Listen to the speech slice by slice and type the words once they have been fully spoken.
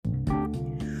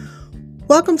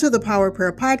Welcome to the Power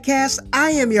Prayer Podcast. I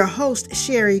am your host,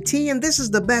 Sherry T, and this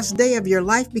is the best day of your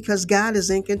life because God is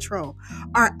in control.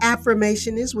 Our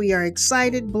affirmation is we are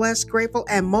excited, blessed, grateful,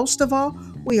 and most of all,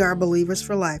 we are believers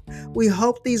for life. We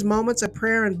hope these moments of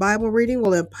prayer and Bible reading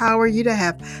will empower you to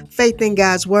have faith in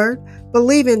God's Word,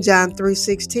 believe in John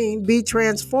 3:16, be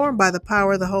transformed by the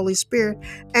power of the Holy Spirit,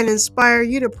 and inspire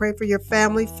you to pray for your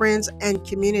family, friends, and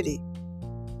community.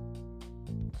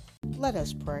 Let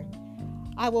us pray.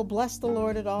 I will bless the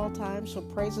Lord at all times, so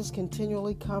praises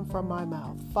continually come from my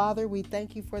mouth. Father, we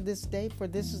thank you for this day, for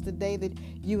this is the day that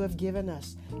you have given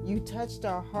us. You touched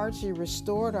our hearts, you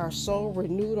restored our soul,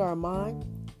 renewed our mind,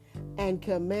 and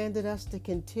commanded us to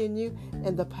continue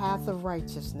in the path of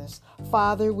righteousness.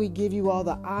 Father, we give you all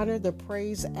the honor, the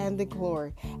praise, and the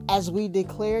glory as we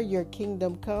declare your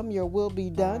kingdom come, your will be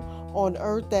done on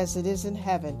earth as it is in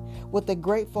heaven. With a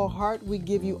grateful heart, we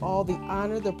give you all the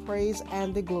honor, the praise,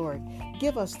 and the glory.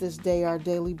 Give us this day our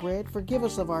daily bread. Forgive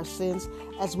us of our sins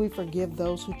as we forgive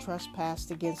those who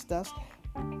trespass against us.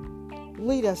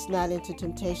 Lead us not into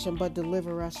temptation, but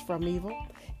deliver us from evil.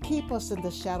 Keep us in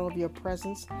the shadow of your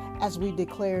presence as we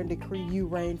declare and decree you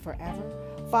reign forever.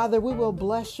 Father, we will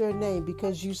bless your name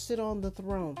because you sit on the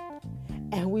throne.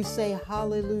 And we say,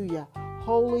 hallelujah.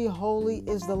 Holy, holy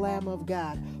is the Lamb of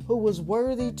God, who was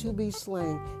worthy to be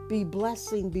slain. Be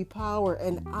blessing, be power,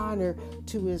 and honor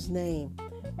to his name.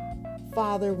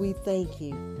 Father, we thank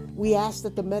you. We ask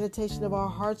that the meditation of our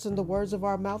hearts and the words of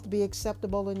our mouth be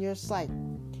acceptable in your sight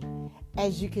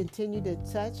as you continue to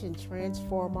touch and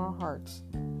transform our hearts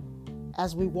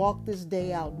as we walk this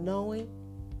day out knowing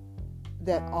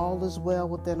that all is well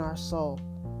within our soul.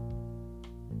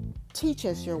 Teach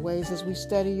us your ways as we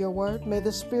study your word. May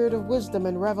the spirit of wisdom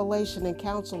and revelation and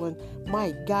counsel and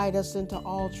might guide us into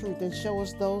all truth and show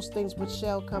us those things which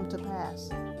shall come to pass.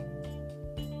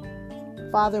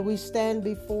 Father, we stand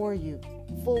before you,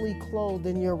 fully clothed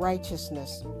in your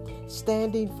righteousness,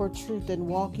 standing for truth and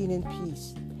walking in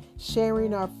peace,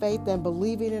 sharing our faith and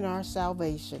believing in our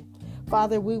salvation.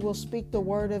 Father, we will speak the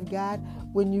word of God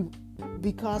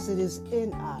because it is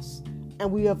in us,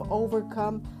 and we have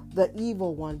overcome the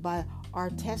evil one by our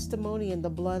testimony in the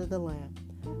blood of the Lamb.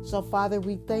 So, Father,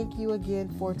 we thank you again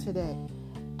for today.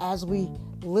 As we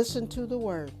listen to the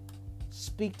word,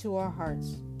 speak to our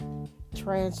hearts,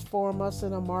 transform us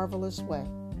in a marvelous way.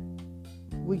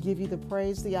 We give you the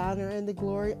praise, the honor, and the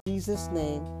glory. In Jesus'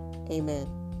 name, amen.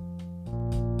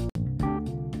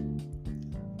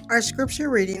 Our scripture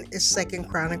reading is 2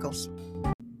 Chronicles.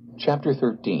 Chapter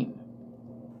 13.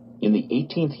 In the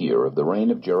 18th year of the reign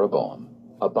of Jeroboam,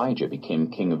 Abijah became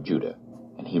king of Judah,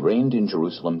 and he reigned in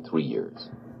Jerusalem 3 years.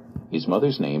 His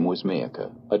mother's name was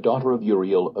Maacah, a daughter of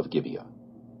Uriel of Gibeah.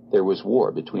 There was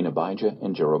war between Abijah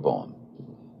and Jeroboam.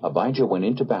 Abijah went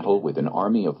into battle with an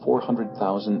army of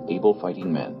 400,000 able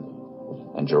fighting men,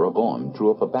 and Jeroboam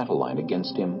drew up a battle line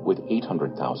against him with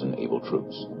 800,000 able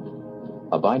troops.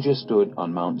 Abijah stood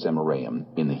on Mount Zemaraim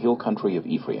in the hill country of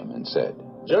Ephraim and said,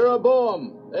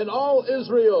 Jeroboam and all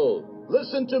Israel,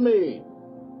 listen to me.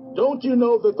 Don't you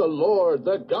know that the Lord,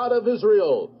 the God of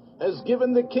Israel, has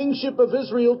given the kingship of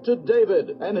Israel to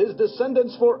David and his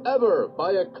descendants forever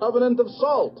by a covenant of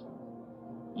salt?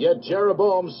 Yet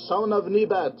Jeroboam, son of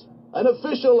Nebat, an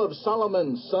official of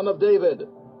Solomon, son of David,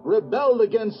 rebelled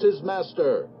against his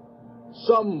master.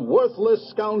 Some worthless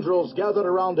scoundrels gathered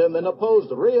around him and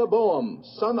opposed Rehoboam,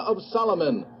 son of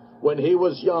Solomon, when he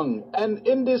was young and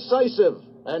indecisive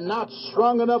and not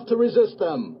strong enough to resist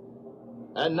them.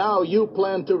 And now you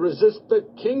plan to resist the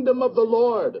kingdom of the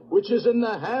Lord, which is in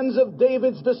the hands of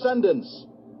David's descendants.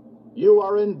 You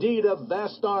are indeed a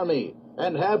vast army,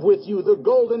 and have with you the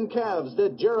golden calves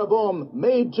that Jeroboam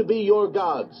made to be your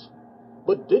gods.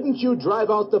 But didn't you drive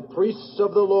out the priests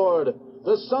of the Lord,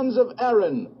 the sons of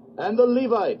Aaron, and the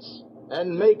Levites,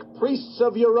 and make priests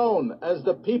of your own, as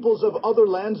the peoples of other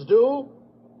lands do?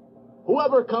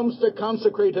 Whoever comes to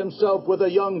consecrate himself with a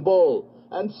young bull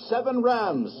and 7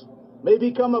 rams may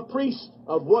become a priest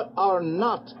of what are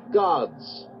not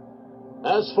gods.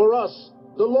 As for us,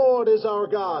 the Lord is our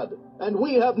God, and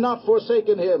we have not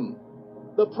forsaken him.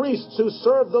 The priests who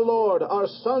serve the Lord are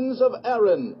sons of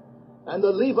Aaron, and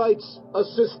the Levites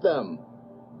assist them.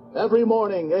 Every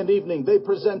morning and evening they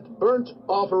present burnt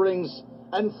offerings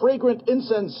and fragrant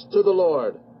incense to the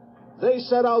Lord. They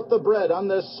set out the bread on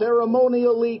the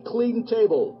ceremonially clean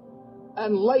table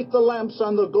and light the lamps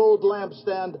on the gold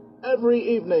lampstand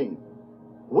every evening.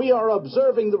 We are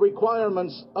observing the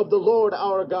requirements of the Lord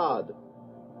our God.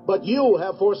 But you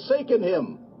have forsaken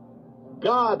him.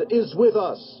 God is with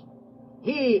us.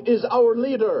 He is our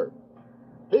leader.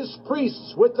 His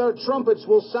priests with their trumpets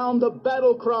will sound the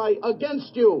battle cry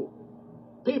against you.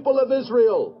 People of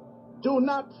Israel, do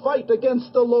not fight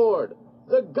against the Lord,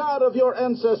 the God of your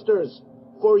ancestors,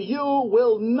 for you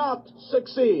will not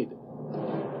succeed."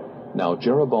 Now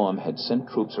Jeroboam had sent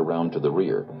troops around to the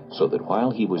rear, so that while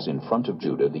he was in front of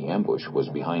Judah, the ambush was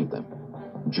behind them.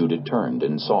 Judah turned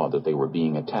and saw that they were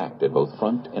being attacked at both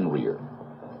front and rear.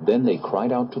 Then they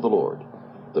cried out to the Lord.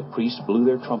 The priests blew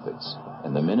their trumpets,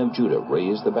 and the men of Judah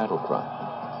raised the battle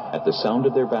cry. At the sound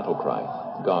of their battle cry,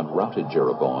 God routed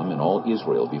Jeroboam and all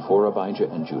Israel before Abijah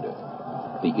and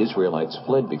Judah. The Israelites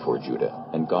fled before Judah,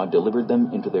 and God delivered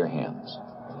them into their hands.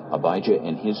 Abijah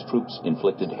and his troops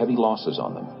inflicted heavy losses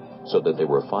on them, so that there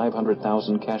were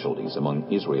 500,000 casualties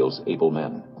among Israel's able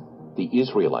men. The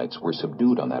Israelites were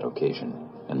subdued on that occasion,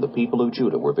 and the people of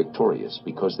Judah were victorious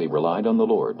because they relied on the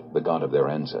Lord, the God of their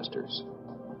ancestors.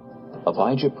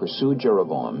 Abijah pursued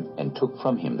Jeroboam and took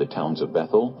from him the towns of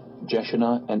Bethel,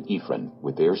 Jeshanah, and Ephraim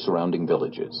with their surrounding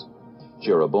villages.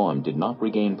 Jeroboam did not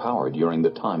regain power during the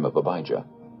time of Abijah,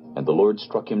 and the Lord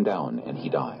struck him down, and he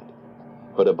died.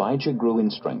 But Abijah grew in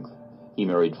strength. He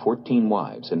married 14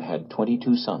 wives and had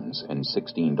 22 sons and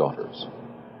 16 daughters.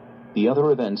 The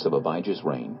other events of Abijah's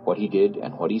reign, what he did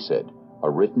and what he said,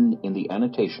 are written in the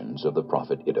annotations of the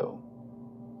prophet Iddo.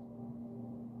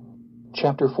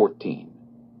 Chapter 14.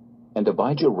 And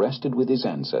Abijah rested with his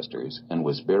ancestors and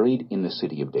was buried in the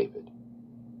city of David.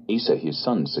 Asa his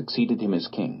son succeeded him as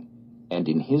king, and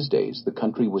in his days the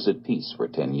country was at peace for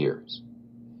 10 years.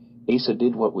 Asa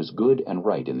did what was good and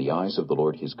right in the eyes of the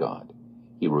Lord his God.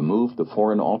 He removed the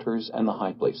foreign altars and the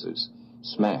high places,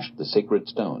 smashed the sacred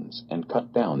stones, and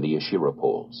cut down the Asherah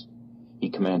poles. He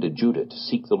commanded Judah to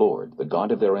seek the Lord, the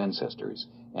God of their ancestors,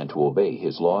 and to obey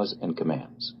his laws and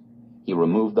commands. He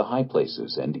removed the high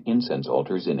places and incense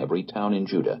altars in every town in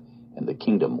Judah, and the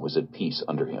kingdom was at peace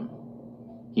under him.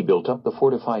 He built up the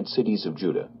fortified cities of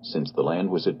Judah, since the land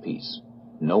was at peace.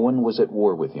 No one was at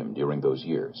war with him during those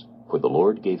years, for the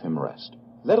Lord gave him rest.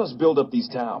 "Let us build up these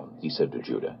towns," he said to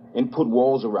Judah, "and put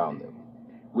walls around them,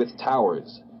 with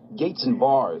towers, gates, and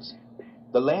bars.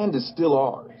 The land is still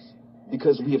ours,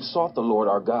 because we have sought the Lord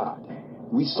our God.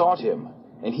 We sought him,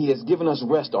 and he has given us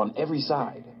rest on every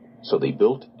side." So they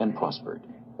built and prospered.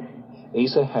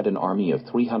 Asa had an army of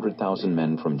 300,000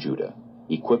 men from Judah,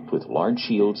 equipped with large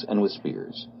shields and with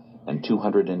spears, and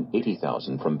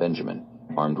 280,000 from Benjamin,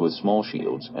 armed with small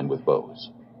shields and with bows.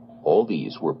 All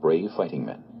these were brave fighting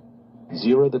men.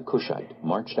 Zerah the Cushite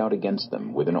marched out against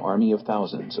them with an army of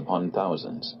thousands upon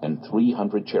thousands and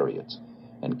 300 chariots,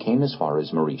 and came as far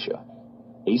as Mareshah.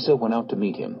 Asa went out to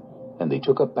meet him, and they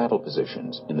took up battle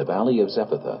positions in the valley of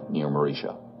Zephathah near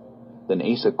Mareshah. Then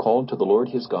Asa called to the Lord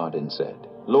his God and said,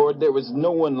 "Lord, there is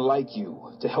no one like you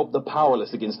to help the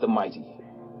powerless against the mighty.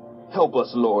 Help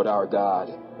us, Lord our God,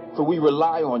 for we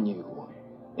rely on you,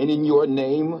 and in your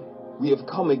name we have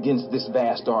come against this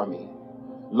vast army.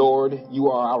 Lord, you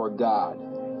are our God.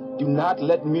 Do not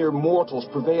let mere mortals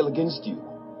prevail against you."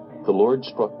 The Lord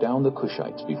struck down the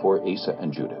Cushites before Asa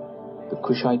and Judah. The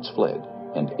Cushites fled,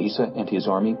 and Asa and his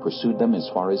army pursued them as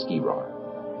far as Gerar.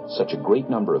 Such a great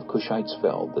number of Cushites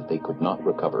fell that they could not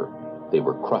recover. They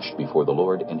were crushed before the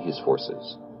Lord and his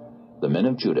forces. The men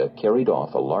of Judah carried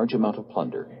off a large amount of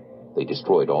plunder. They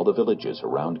destroyed all the villages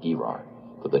around Gerar,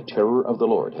 for the terror of the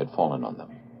Lord had fallen on them.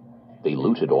 They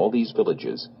looted all these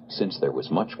villages, since there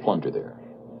was much plunder there.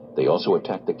 They also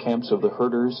attacked the camps of the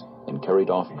herders and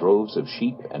carried off droves of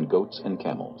sheep and goats and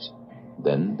camels.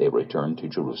 Then they returned to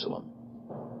Jerusalem.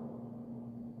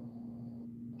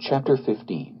 Chapter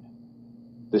 15.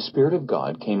 The Spirit of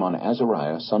God came on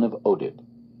Azariah, son of Oded.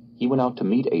 He went out to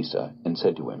meet Asa and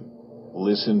said to him,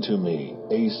 "Listen to me,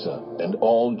 Asa, and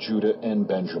all Judah and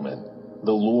Benjamin.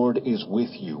 The Lord is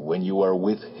with you when you are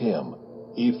with him.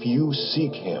 If you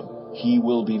seek him, he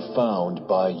will be found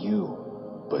by you.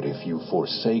 But if you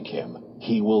forsake him,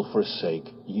 he will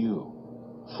forsake you.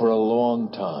 For a long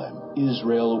time,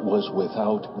 Israel was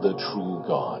without the true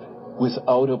God,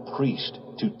 without a priest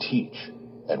to teach,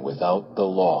 and without the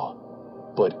law.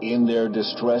 But in their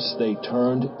distress they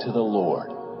turned to the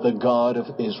Lord, the God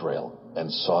of Israel, and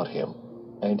sought him,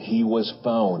 and he was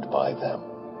found by them.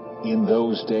 In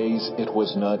those days it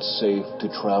was not safe to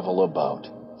travel about,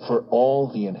 for all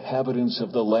the inhabitants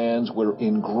of the lands were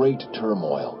in great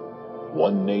turmoil.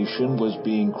 One nation was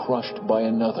being crushed by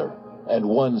another, and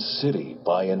one city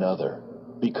by another,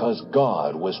 because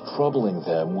God was troubling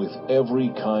them with every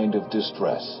kind of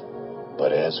distress.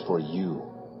 But as for you,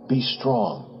 be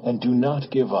strong and do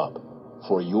not give up,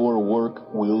 for your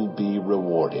work will be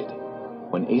rewarded."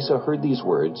 When Asa heard these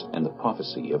words and the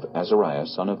prophecy of Azariah,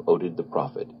 son of Oded the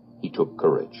prophet, he took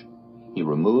courage. He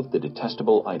removed the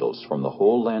detestable idols from the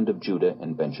whole land of Judah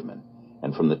and Benjamin,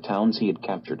 and from the towns he had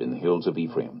captured in the hills of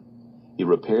Ephraim. He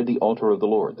repaired the altar of the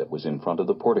Lord that was in front of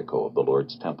the portico of the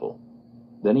Lord's temple.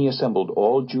 Then he assembled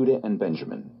all Judah and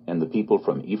Benjamin, and the people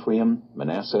from Ephraim,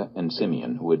 Manasseh, and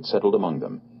Simeon who had settled among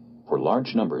them, for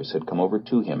large numbers had come over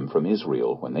to him from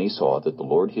Israel when they saw that the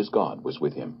Lord his God was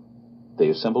with him. They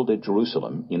assembled at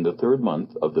Jerusalem in the 3rd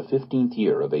month of the 15th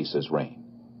year of Asa's reign.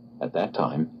 At that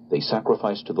time they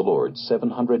sacrificed to the Lord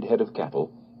 700 head of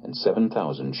cattle and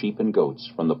 7,000 sheep and goats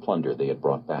from the plunder they had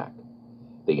brought back.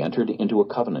 They entered into a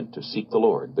covenant to seek the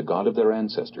Lord, the God of their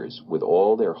ancestors, with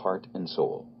all their heart and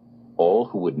soul. All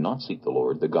who would not seek the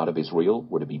Lord, the God of Israel,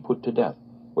 were to be put to death,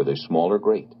 whether small or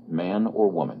great, man or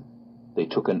woman. They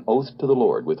took an oath to the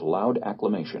Lord with loud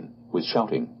acclamation, with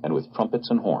shouting, and with trumpets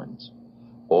and horns.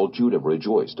 All Judah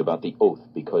rejoiced about the oath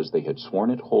because they had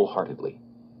sworn it wholeheartedly.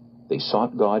 They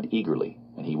sought God eagerly,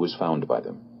 and he was found by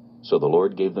them. So the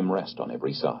Lord gave them rest on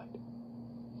every side.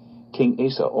 King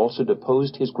Asa also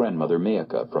deposed his grandmother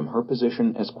Maacah from her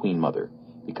position as queen mother,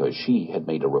 because she had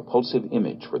made a repulsive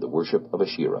image for the worship of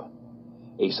Asherah.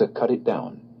 Asa cut it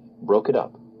down, broke it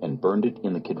up, and burned it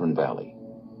in the Kidron Valley.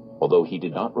 Although he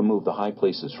did not remove the high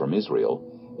places from Israel,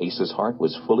 Asa's heart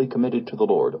was fully committed to the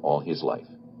Lord all his life.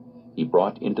 He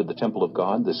brought into the temple of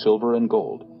God the silver and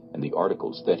gold, and the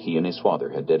articles that he and his father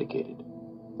had dedicated.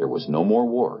 There was no more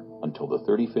war until the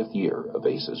 35th year of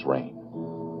Asa's reign.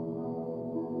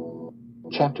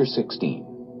 Chapter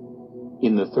 16.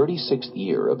 In the 36th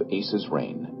year of Asa's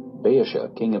reign,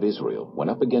 Baasha, king of Israel, went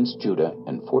up against Judah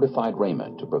and fortified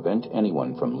Ramah to prevent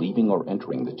anyone from leaving or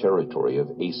entering the territory of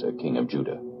Asa, king of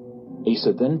Judah.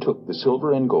 Asa then took the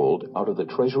silver and gold out of the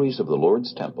treasuries of the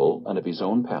Lord's temple and of his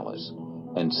own palace,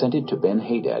 and sent it to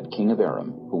Ben-Hadad, king of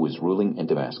Aram, who was ruling in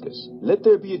Damascus. "Let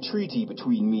there be a treaty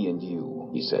between me and you,"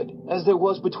 he said, "as there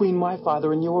was between my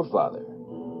father and your father.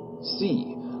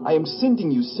 See, I am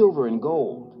sending you silver and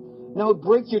gold. Now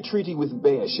break your treaty with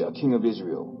Baasha, king of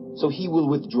Israel, so he will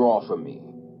withdraw from me."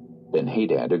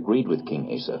 Ben-Hadad agreed with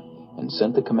King Asa and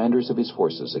sent the commanders of his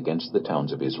forces against the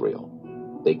towns of Israel.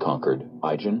 They conquered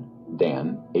Ijon,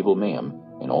 Dan, Abel-Maim,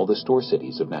 and all the store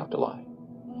cities of Naphtali.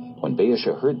 When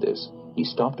Baasha heard this, he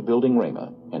stopped building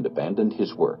Ramah and abandoned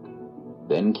his work.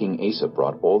 Then King Asa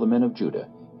brought all the men of Judah,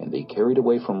 and they carried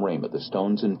away from Ramah the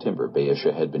stones and timber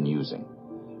Baasha had been using.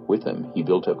 With them he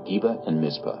built up Geba and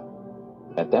Mizpah.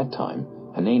 At that time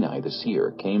Hanani the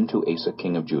seer came to Asa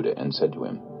king of Judah and said to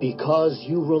him, "Because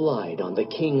you relied on the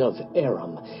king of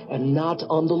Aram and not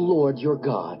on the Lord your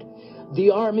God,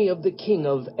 the army of the king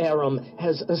of Aram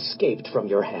has escaped from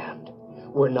your hand.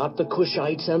 Were not the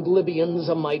Cushites and Libyans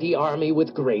a mighty army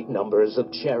with great numbers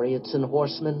of chariots and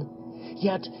horsemen?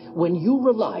 Yet when you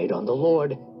relied on the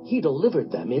Lord, he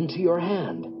delivered them into your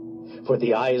hand. For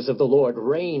the eyes of the Lord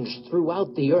range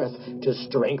throughout the earth to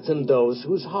strengthen those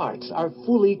whose hearts are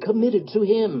fully committed to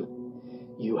him.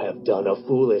 You have done a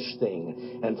foolish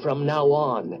thing, and from now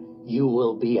on you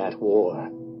will be at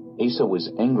war." Asa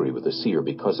was angry with the seer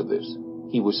because of this.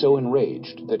 He was so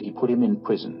enraged that he put him in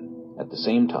prison. At the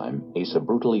same time, Asa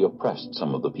brutally oppressed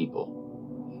some of the people.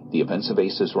 The events of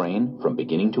Asa's reign, from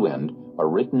beginning to end, are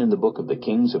written in the book of the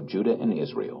kings of Judah and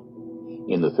Israel.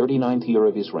 In the 39th year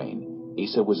of his reign,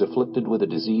 Asa was afflicted with a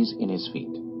disease in his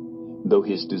feet. Though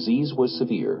his disease was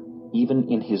severe, even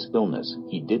in his illness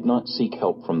he did not seek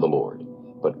help from the Lord,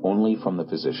 but only from the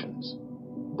physicians.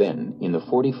 Then, in the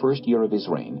 41st year of his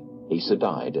reign, Asa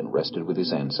died and rested with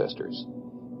his ancestors.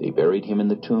 They buried him in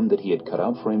the tomb that he had cut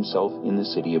out for himself in the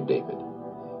city of David.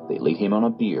 They laid him on a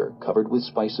bier covered with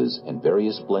spices and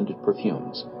various blended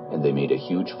perfumes, and they made a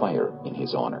huge fire in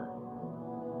his honor.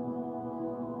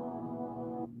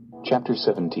 Chapter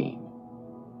 17.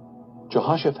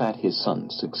 Jehoshaphat his son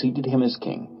succeeded him as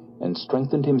king and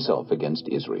strengthened himself against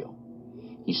Israel.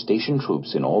 He stationed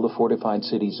troops in all the fortified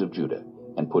cities of Judah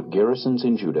and put garrisons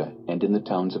in Judah and in the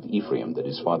towns of Ephraim that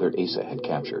his father Asa had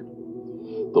captured.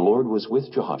 The Lord was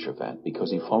with Jehoshaphat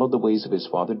because he followed the ways of his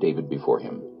father David before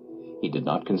him. He did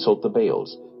not consult the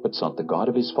Baals, but sought the God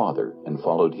of his father and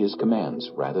followed his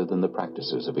commands rather than the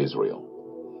practices of Israel.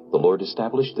 The Lord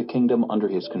established the kingdom under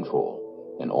his control,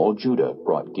 and all Judah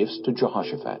brought gifts to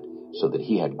Jehoshaphat, so that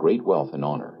he had great wealth and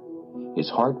honor. His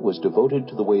heart was devoted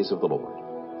to the ways of the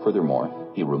Lord. Furthermore,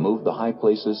 he removed the high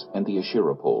places and the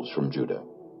Asherah poles from Judah.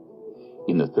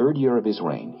 In the 3rd year of his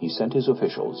reign, he sent his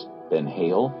officials,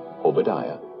 Ben-Hail,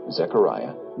 Obadiah,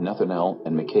 Zechariah, Nethanel,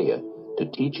 and Micaiah, to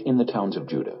teach in the towns of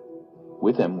Judah.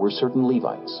 With them were certain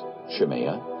Levites,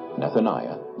 Shemaiah,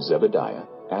 Nethaniah, Zebediah,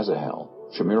 Asahel,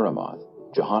 Shemiramoth,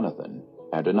 Jehonathan,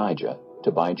 Adonijah,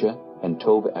 Tobijah, and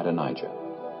Tob-Adonijah,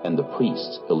 and the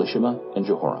priests Elishama and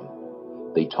Jehoram.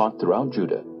 They taught throughout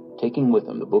Judah, taking with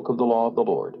them the book of the law of the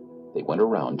Lord, they went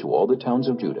around to all the towns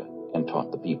of Judah and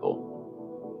taught the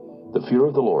people. The fear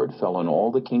of the Lord fell on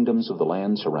all the kingdoms of the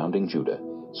land surrounding Judah,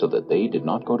 so that they did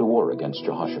not go to war against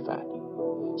Jehoshaphat.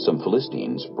 Some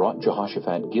Philistines brought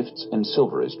Jehoshaphat gifts and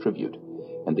silver as tribute,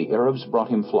 and the Arabs brought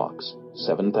him flocks,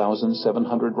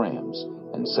 7,700 rams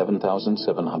and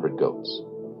 7,700 goats.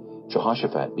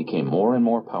 Jehoshaphat became more and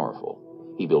more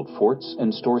powerful. He built forts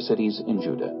and store cities in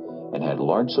Judah, and had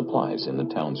large supplies in the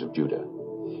towns of Judah.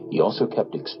 He also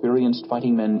kept experienced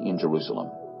fighting men in Jerusalem.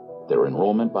 Their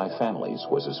enrollment by families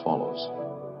was as follows.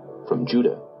 From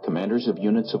Judah, commanders of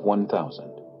units of 1,000.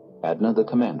 Adnah the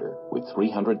commander with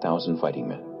 300,000 fighting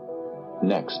men.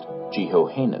 Next,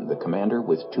 Jehohanan the commander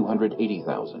with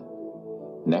 280,000.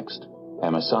 Next,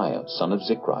 Amasiah son of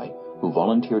Zichri, who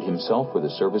volunteered himself for the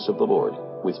service of the Lord,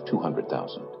 with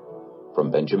 200,000.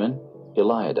 From Benjamin,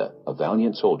 Eliada, a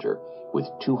valiant soldier, with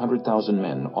 200,000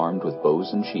 men armed with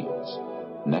bows and shields.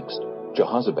 Next,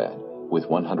 Jehozabad, with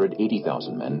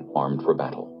 180,000 men armed for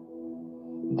battle.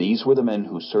 These were the men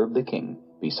who served the king,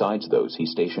 besides those he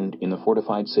stationed in the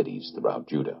fortified cities throughout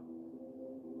Judah.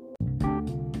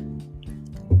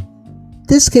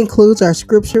 This concludes our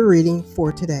scripture reading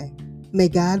for today. May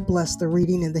God bless the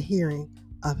reading and the hearing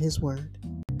of His word.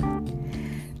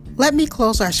 Let me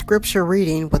close our scripture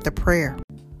reading with a prayer.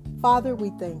 Father,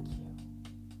 we thank you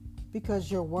because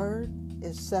your word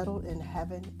is settled in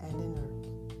heaven and in earth.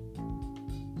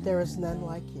 There is none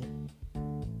like you.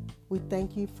 We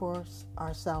thank you for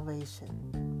our salvation.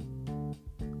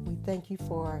 We thank you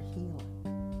for our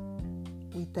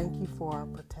healing. We thank you for our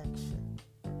protection.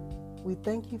 We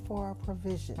thank you for our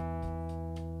provision.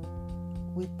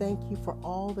 We thank you for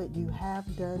all that you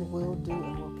have done, will do,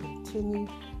 and will continue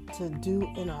to do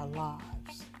in our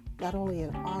lives. Not only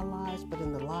in our lives, but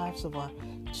in the lives of our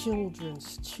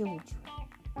children's children.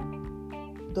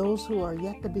 Those who are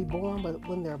yet to be born, but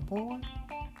when they're born,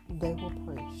 they will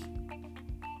praise you.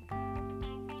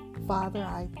 Father,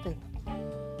 I thank you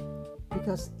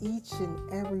because each and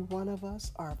every one of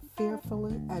us are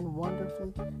fearfully and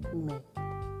wonderfully made.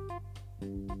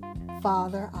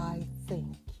 Father, I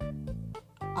thank you.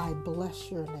 I bless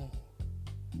your name.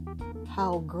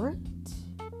 How great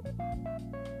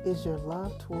is your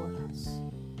love toward us.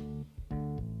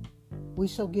 We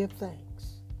shall give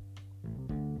thanks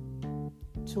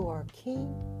to our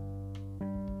King,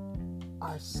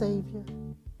 our Savior,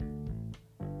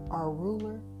 our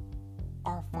ruler,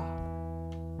 our Father.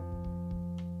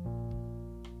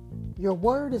 Your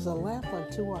word is a lamp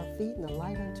unto our feet and a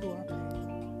light unto our path.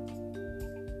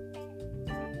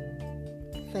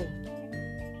 Thank you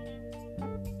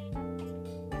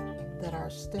that our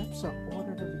steps are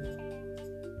ordered of you.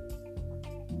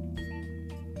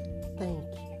 Thank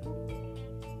you.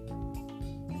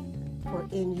 For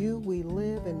in you we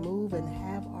live and move and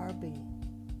have our being.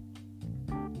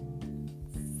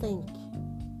 Thank you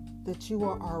that you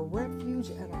are our refuge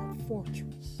and our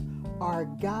fortress, our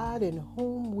God in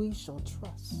whom we shall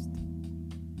trust.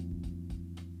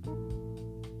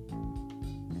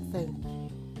 Thank you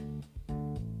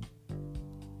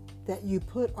that you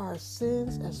put our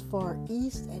sins as far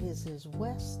east as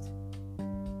west,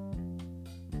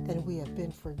 and we have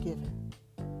been forgiven.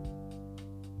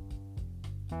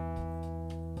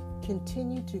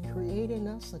 Continue to create in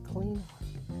us a clean heart,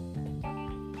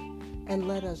 and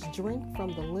let us drink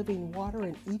from the living water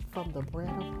and eat from the bread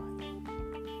of life.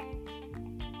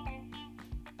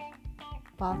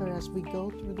 Father, as we go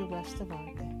through the rest of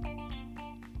our day,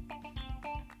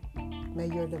 may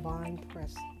your divine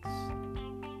presence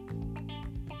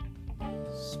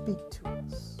speak to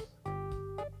us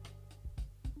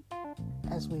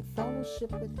as we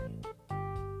fellowship with you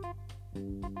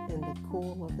in the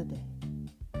cool of the day.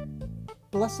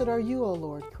 Blessed are you, O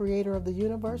Lord, creator of the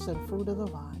universe and fruit of the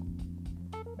vine.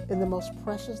 In the most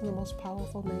precious and the most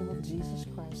powerful name of Jesus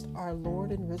Christ, our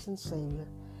Lord and risen Savior.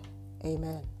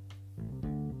 Amen.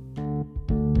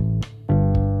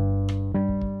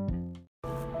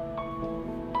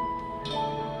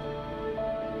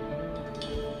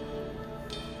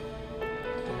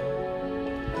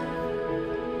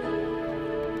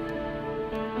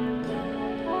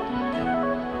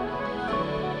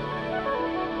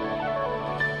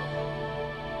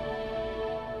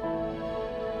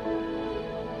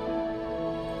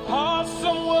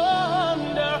 Awesome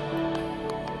wonder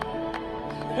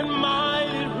and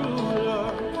mighty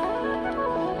ruler,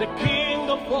 the King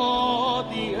of all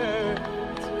the earth,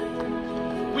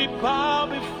 we bow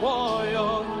before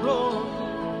your throne.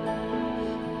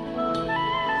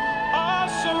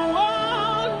 Awesome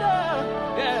wonder,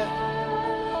 yeah,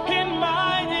 and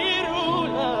mighty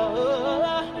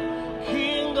ruler,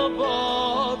 King of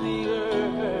all the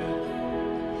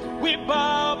earth, we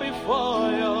bow before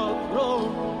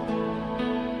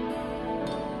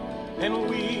and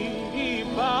we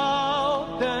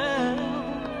bow down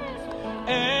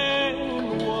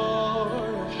and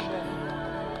worship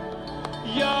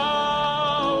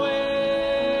Yahweh.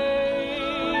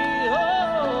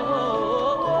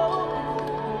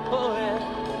 Oh, yeah.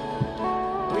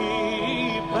 We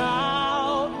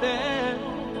bow down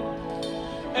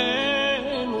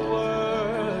and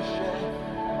worship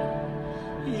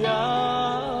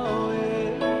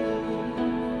Yahweh.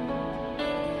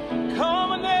 Come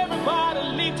on, everybody,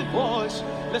 lift your voice.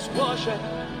 Let's worship.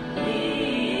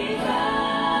 We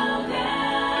bow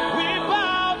down. We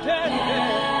bow down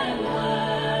and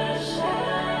worship.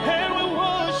 And we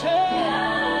worship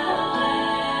Yahweh.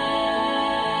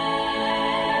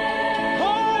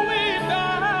 Oh, we bow.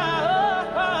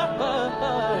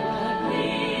 We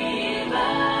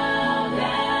bow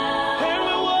down and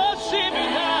we worship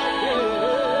Yahweh.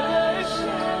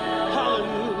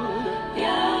 Hallelujah.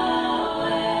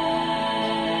 Yahweh.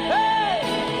 Hey.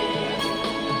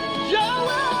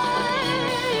 Yahweh,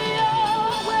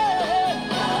 Yahweh.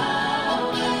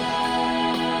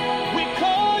 We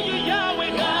call you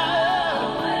Yahweh, God.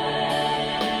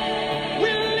 We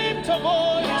lift our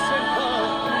voice and call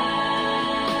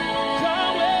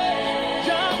Yahweh,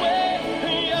 Yahweh,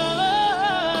 Yahweh.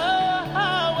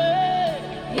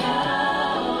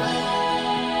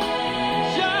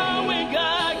 Yahweh,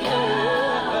 God,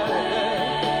 yeah.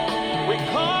 We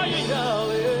call you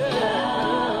Yahweh.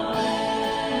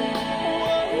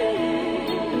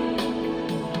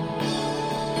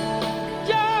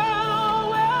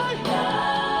 Yahweh,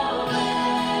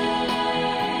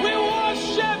 we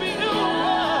worship you,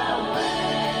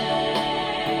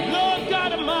 Lord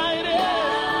God Almighty.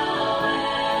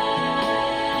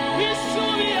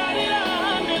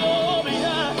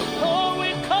 Oh, we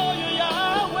call you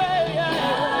Yahweh,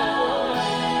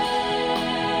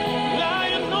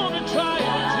 Lion of the tribe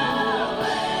of Judah.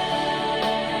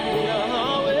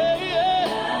 Yahweh,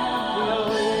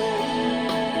 Yahweh.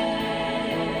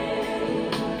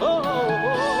 Oh,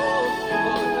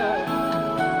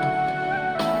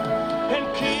 and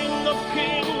King of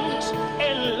kings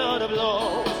and Lord of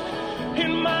lords,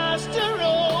 and Master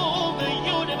of the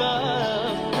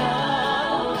universe.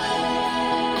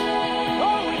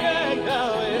 Oh, yeah,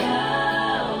 Yahweh.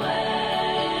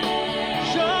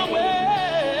 Yahweh.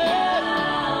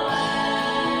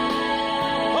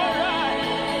 All right.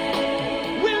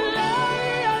 We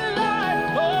lay our life,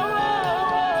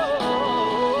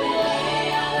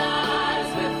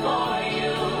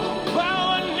 bow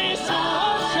our knees to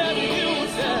worship you.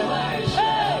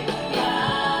 Hey,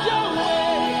 Yahweh,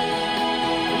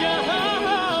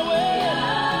 Yahweh,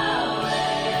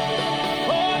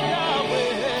 oh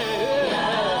Yahweh,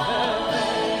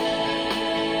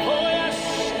 oh yes.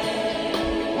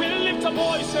 We lift our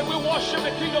voice and we worship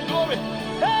the King of Glory.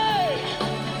 Hey,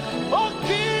 oh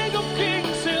King of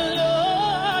Kings and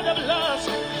Lord of Lords,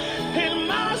 and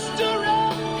Master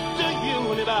of the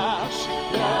universe.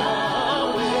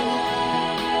 Yahweh,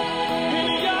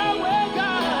 and Yahweh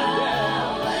God,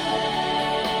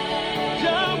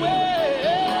 Yahweh.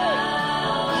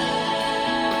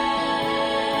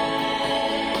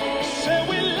 Say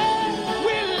we lay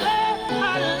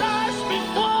our lives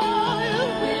before you.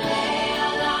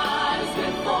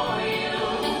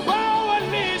 Bow our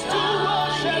knees to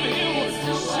worship you.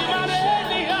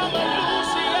 Simareni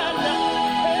amalusiana.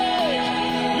 Hey,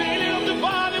 Lily of the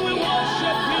valley, we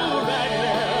worship you right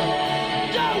now.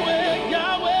 Yahweh,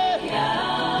 Yahweh,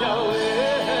 Yahweh.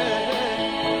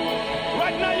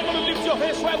 Right now you're gonna lift your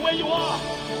hands right where you are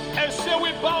and say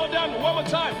we bow down one more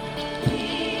time.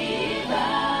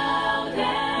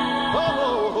 Oh,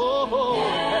 oh, oh, oh.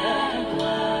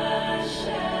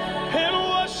 And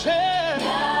worship.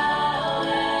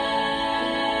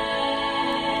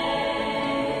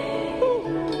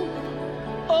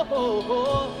 Oh, oh,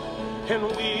 oh. And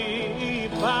we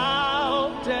bow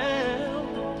down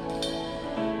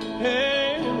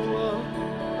and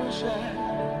worship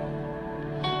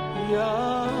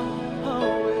Yahweh.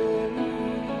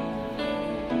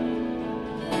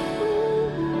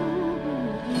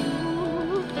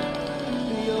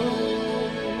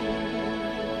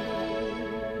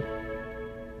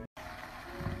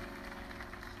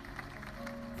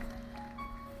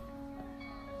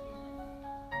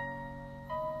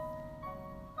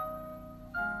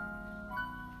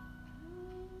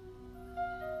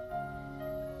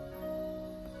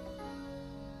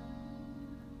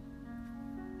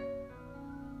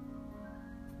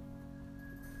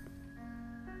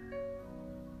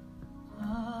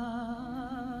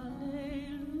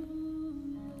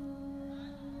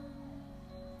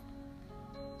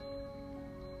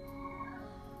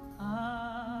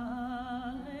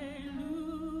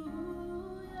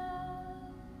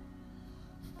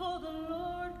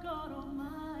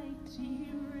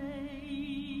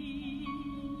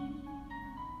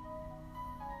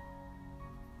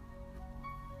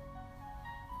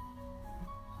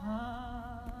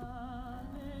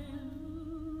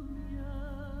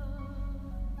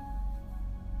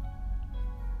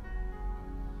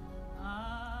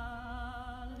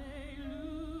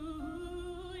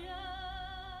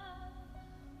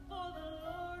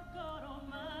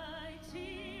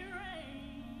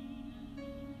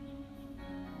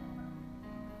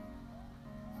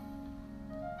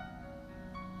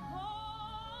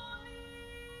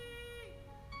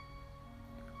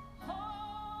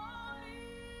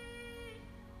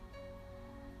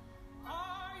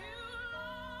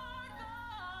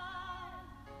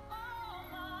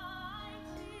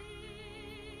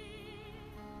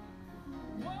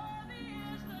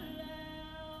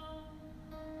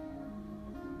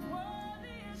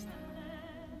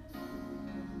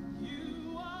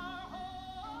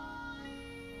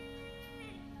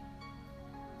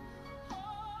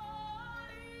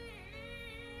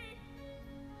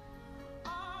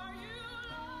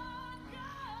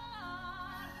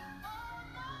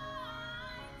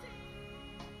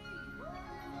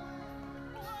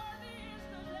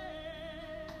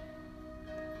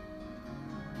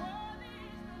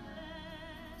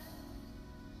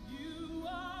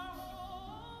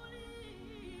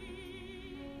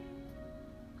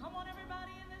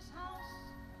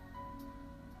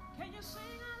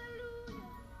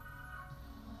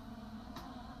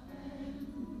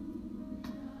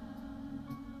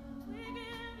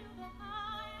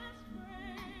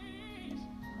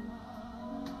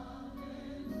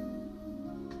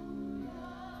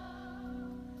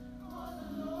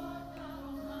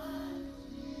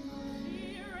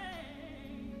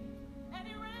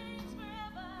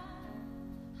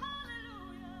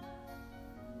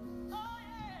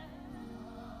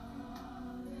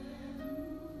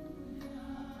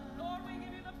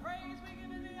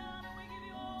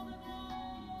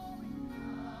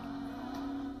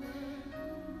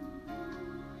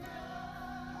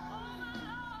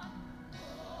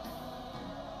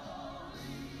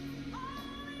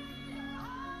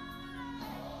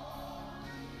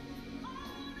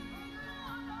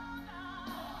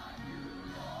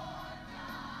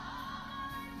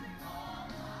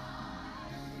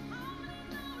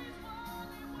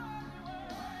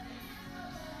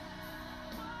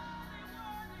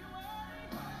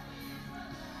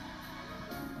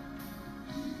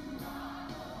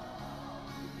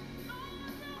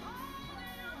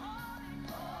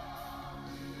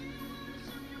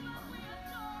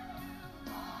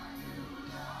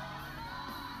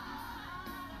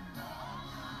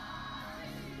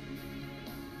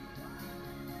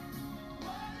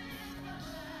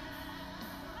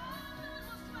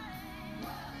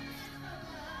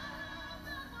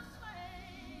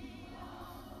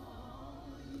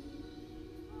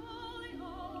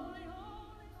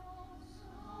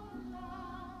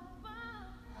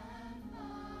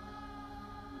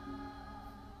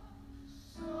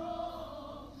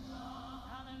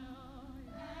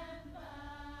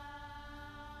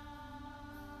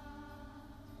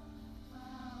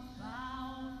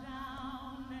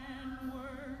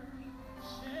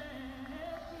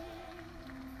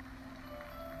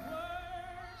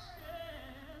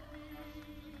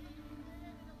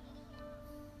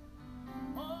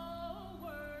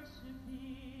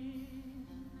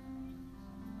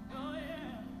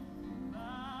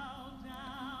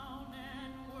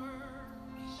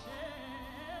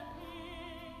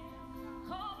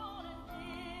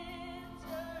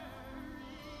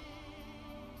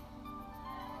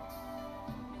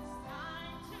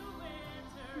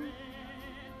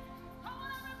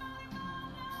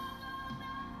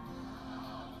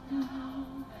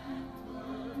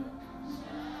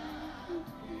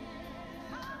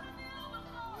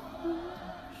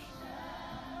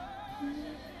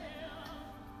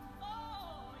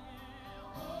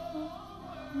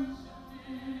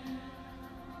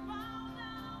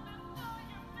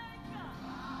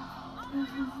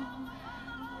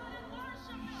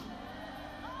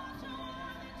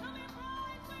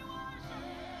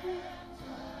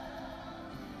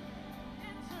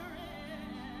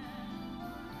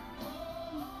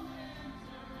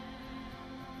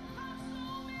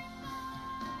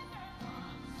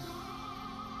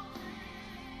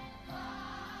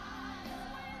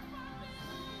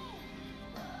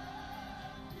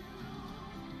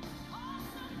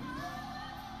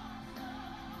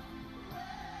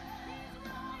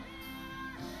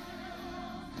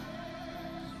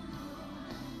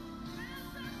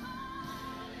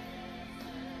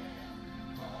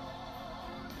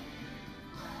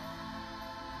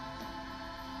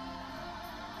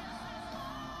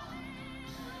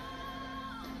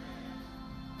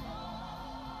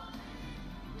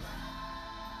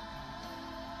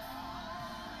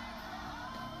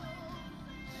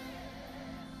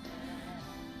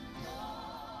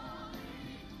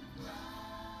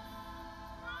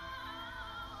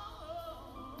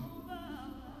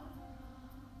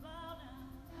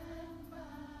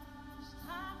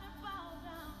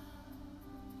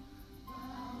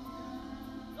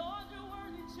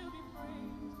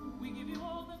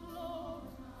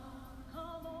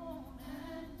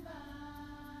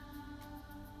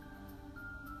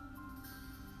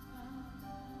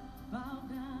 Bow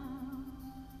down.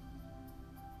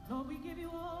 Lord, we give you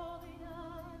all the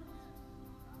honor.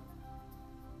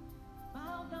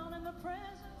 Bow down in the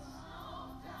presence.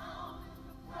 Bow down in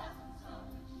the presence of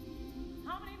the King.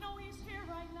 How many know he's here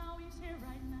right now? He's here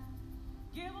right now.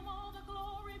 Give him all the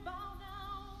glory. Bow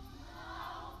down.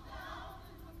 Bow down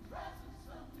in the presence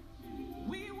of the King.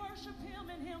 We worship him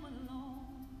and him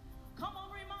alone. Come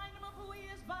on, remind him of who he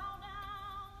is. Bow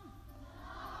down.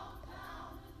 Bow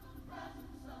down in the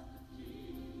presence of the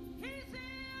King. He's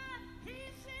here.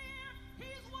 He's here.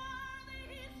 He's worthy.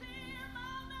 He's here.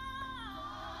 Bow down.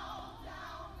 Bow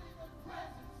down in the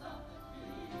presence of the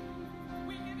King.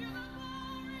 We give you the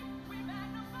glory. We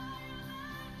magnify your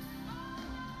name. Bow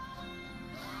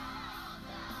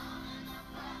down in the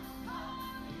presence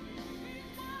of the King. He's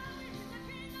worthy. He's the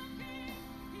King of Kings.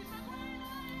 He's the great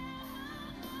I am.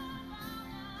 Bow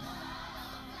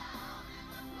down in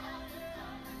the presence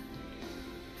of the King.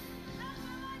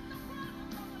 Never like the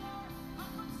presence of the Lord. A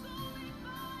consuming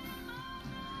fire. Bow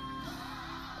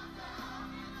down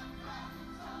in the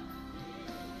presence of the King.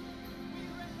 We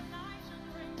recognize your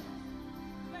greatness.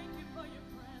 Thank you for your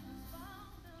presence. Bow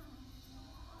down.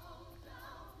 Bow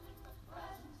down in the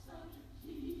presence of the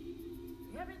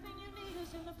King. Everything you need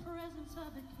is in the presence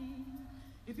of the King.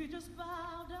 If you just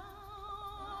bow down.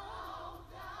 Bow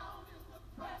down in the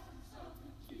presence of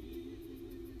the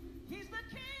King. He's the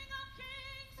King of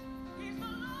Kings. He's the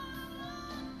Lord of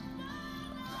Lords.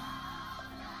 Bow down.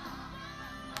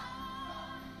 Bow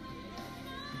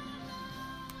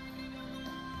down. We give you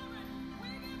glory. We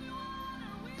give you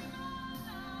honor. We bow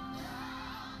down.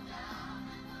 Bow down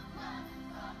in the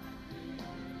presence of the King.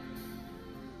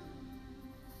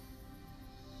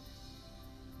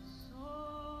 So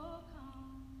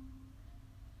come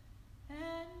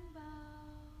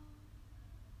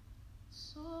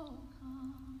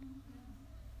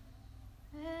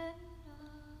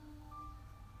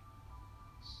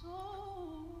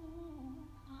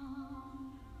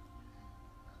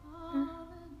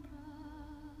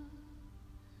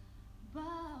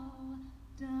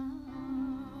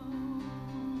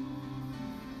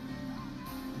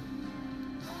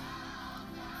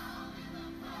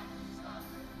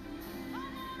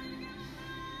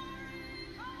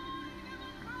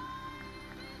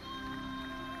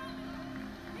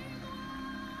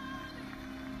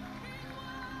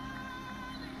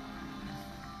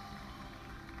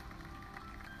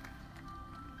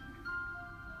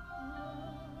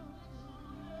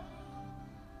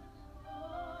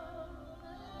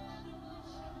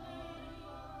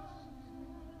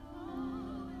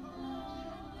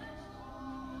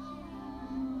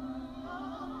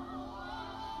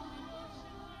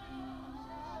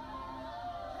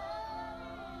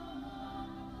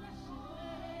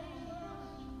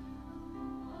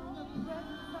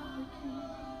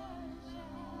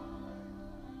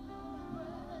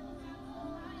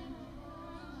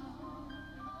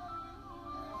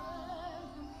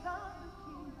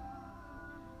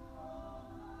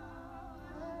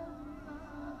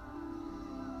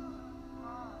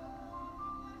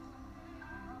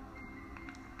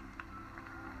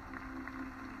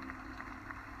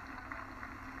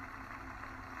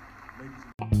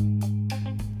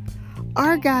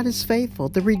Our God is faithful.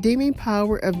 The redeeming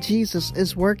power of Jesus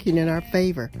is working in our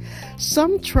favor.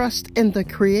 Some trust in the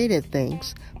created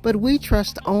things, but we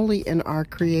trust only in our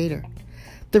Creator.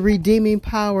 The redeeming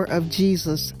power of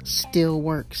Jesus still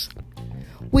works.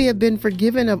 We have been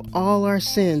forgiven of all our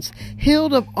sins,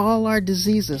 healed of all our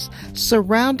diseases,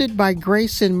 surrounded by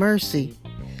grace and mercy.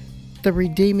 The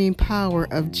redeeming power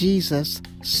of Jesus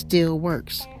still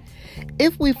works.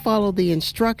 If we follow the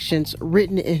instructions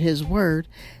written in His Word,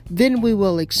 then we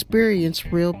will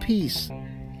experience real peace,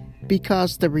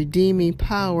 because the redeeming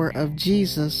power of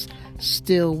Jesus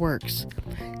still works.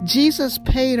 Jesus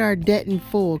paid our debt in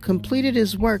full, completed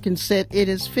His work, and said, "It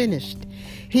is finished."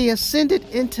 He ascended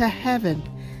into heaven,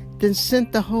 then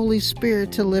sent the Holy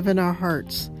Spirit to live in our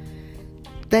hearts.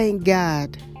 Thank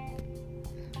God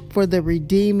for the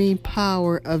redeeming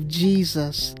power of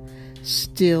Jesus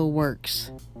still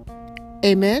works.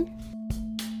 Amen.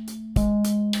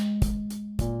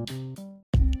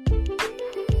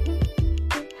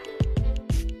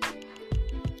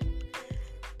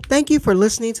 Thank you for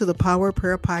listening to the Power of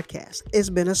Prayer Podcast. It's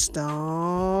been a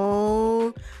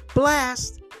stone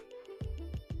blast.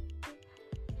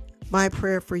 My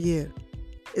prayer for you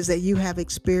is that you have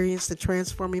experienced the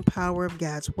transforming power of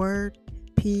God's Word,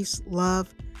 peace,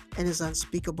 love, and His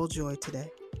unspeakable joy today.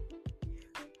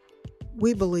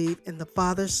 We believe in the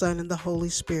Father, Son, and the Holy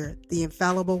Spirit, the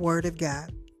infallible Word of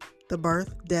God, the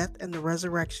birth, death, and the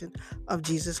resurrection of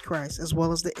Jesus Christ, as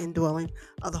well as the indwelling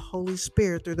of the Holy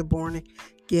Spirit through the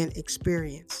born-again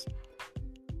experience.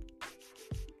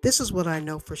 This is what I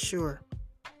know for sure.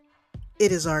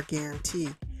 It is our guarantee.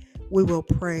 We will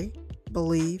pray,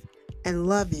 believe, and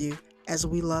love you as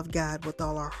we love God with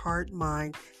all our heart,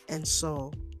 mind, and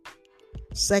soul.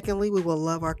 Secondly, we will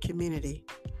love our community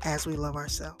as we love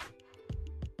ourselves.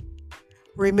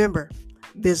 Remember,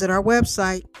 visit our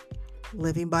website,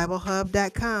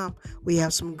 livingbiblehub.com. We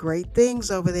have some great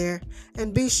things over there,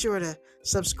 and be sure to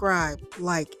subscribe,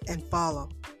 like, and follow.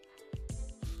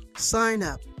 Sign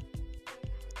up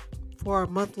for our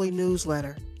monthly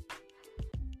newsletter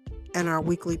and our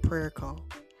weekly prayer call.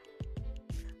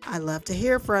 I love to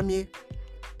hear from you.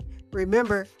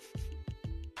 Remember,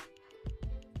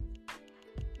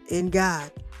 in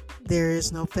God, there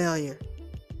is no failure.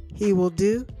 He will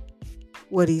do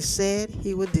what He said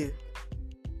He would do.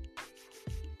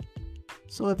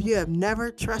 So if you have never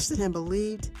trusted and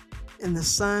believed in the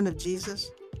Son of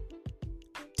Jesus,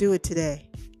 do it today.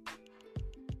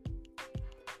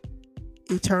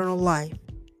 Eternal life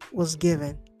was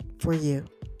given for you.